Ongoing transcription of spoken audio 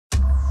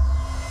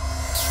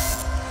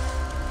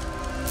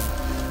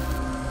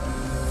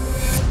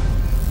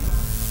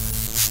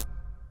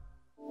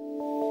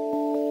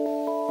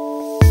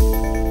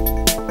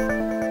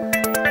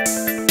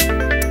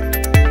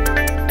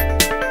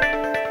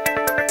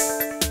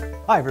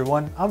Hi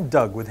everyone, I'm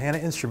Doug with Hanna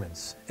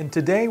Instruments, and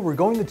today we're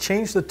going to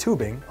change the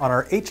tubing on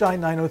our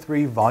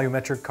HI903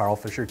 volumetric Karl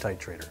Fischer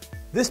Titrator.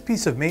 This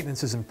piece of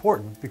maintenance is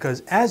important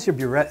because as your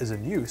burette is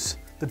in use,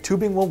 the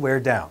tubing will wear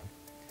down.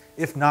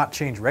 If not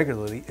changed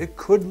regularly, it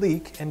could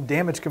leak and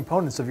damage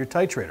components of your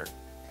titrator.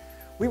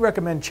 We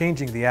recommend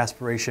changing the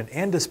aspiration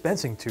and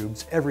dispensing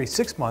tubes every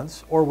 6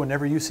 months or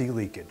whenever you see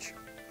leakage.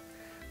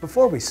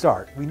 Before we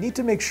start, we need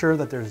to make sure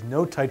that there's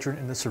no titrant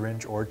in the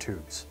syringe or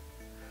tubes.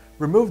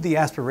 Remove the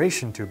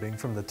aspiration tubing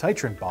from the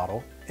titrant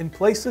bottle and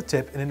place the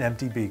tip in an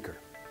empty beaker.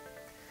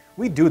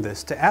 We do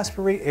this to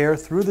aspirate air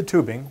through the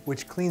tubing,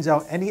 which cleans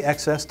out any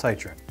excess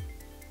titrant.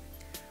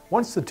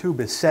 Once the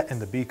tube is set in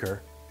the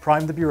beaker,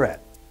 prime the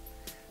burette.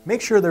 Make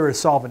sure there is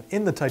solvent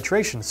in the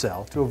titration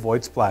cell to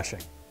avoid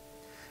splashing.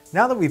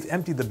 Now that we've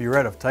emptied the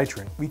burette of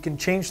titrant, we can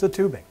change the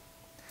tubing.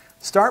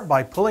 Start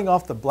by pulling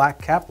off the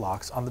black cap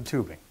locks on the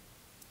tubing.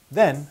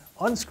 Then,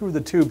 unscrew the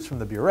tubes from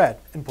the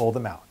burette and pull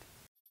them out.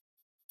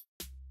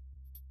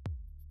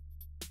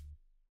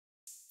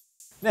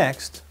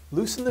 Next,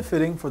 loosen the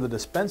fitting for the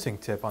dispensing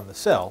tip on the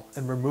cell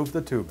and remove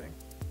the tubing.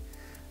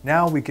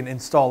 Now we can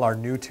install our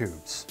new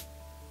tubes.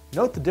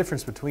 Note the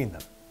difference between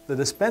them. The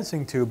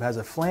dispensing tube has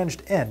a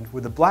flanged end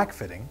with a black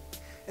fitting,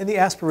 and the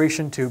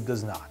aspiration tube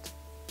does not.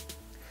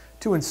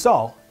 To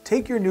install,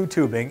 take your new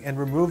tubing and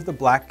remove the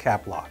black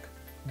cap lock.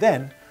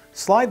 Then,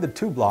 slide the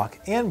tube lock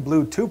and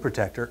blue tube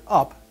protector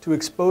up to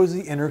expose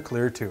the inner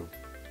clear tube.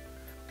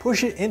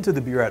 Push it into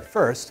the burette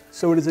first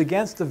so it is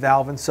against the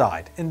valve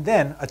inside, and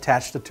then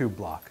attach the tube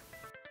block.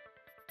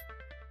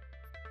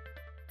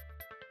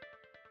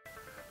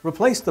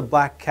 Replace the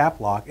black cap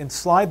lock and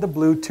slide the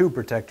blue tube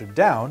protector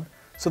down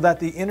so that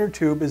the inner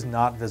tube is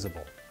not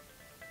visible.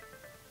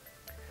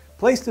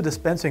 Place the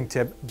dispensing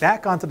tip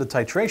back onto the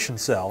titration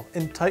cell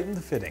and tighten the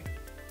fitting.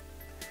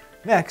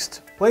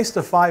 Next, place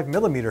the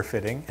 5mm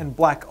fitting and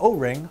black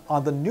O-ring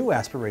on the new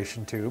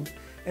aspiration tube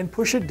and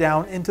push it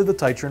down into the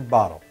titrant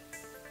bottle.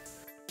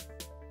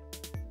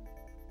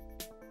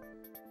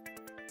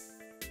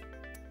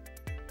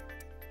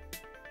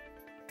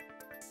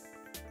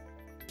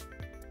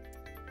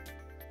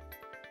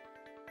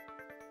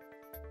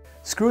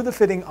 Screw the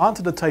fitting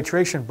onto the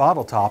titration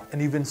bottle top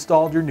and you've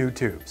installed your new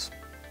tubes.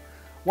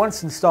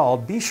 Once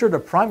installed, be sure to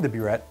prime the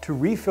burette to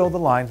refill the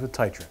lines with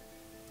titrant.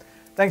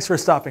 Thanks for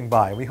stopping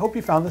by. We hope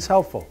you found this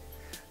helpful.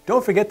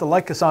 Don't forget to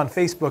like us on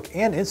Facebook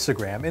and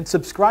Instagram and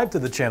subscribe to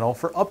the channel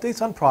for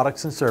updates on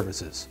products and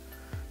services.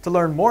 To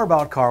learn more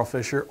about Karl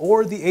Fischer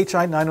or the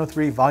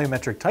HI903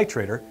 volumetric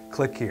titrator,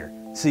 click here.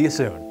 See you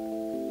soon.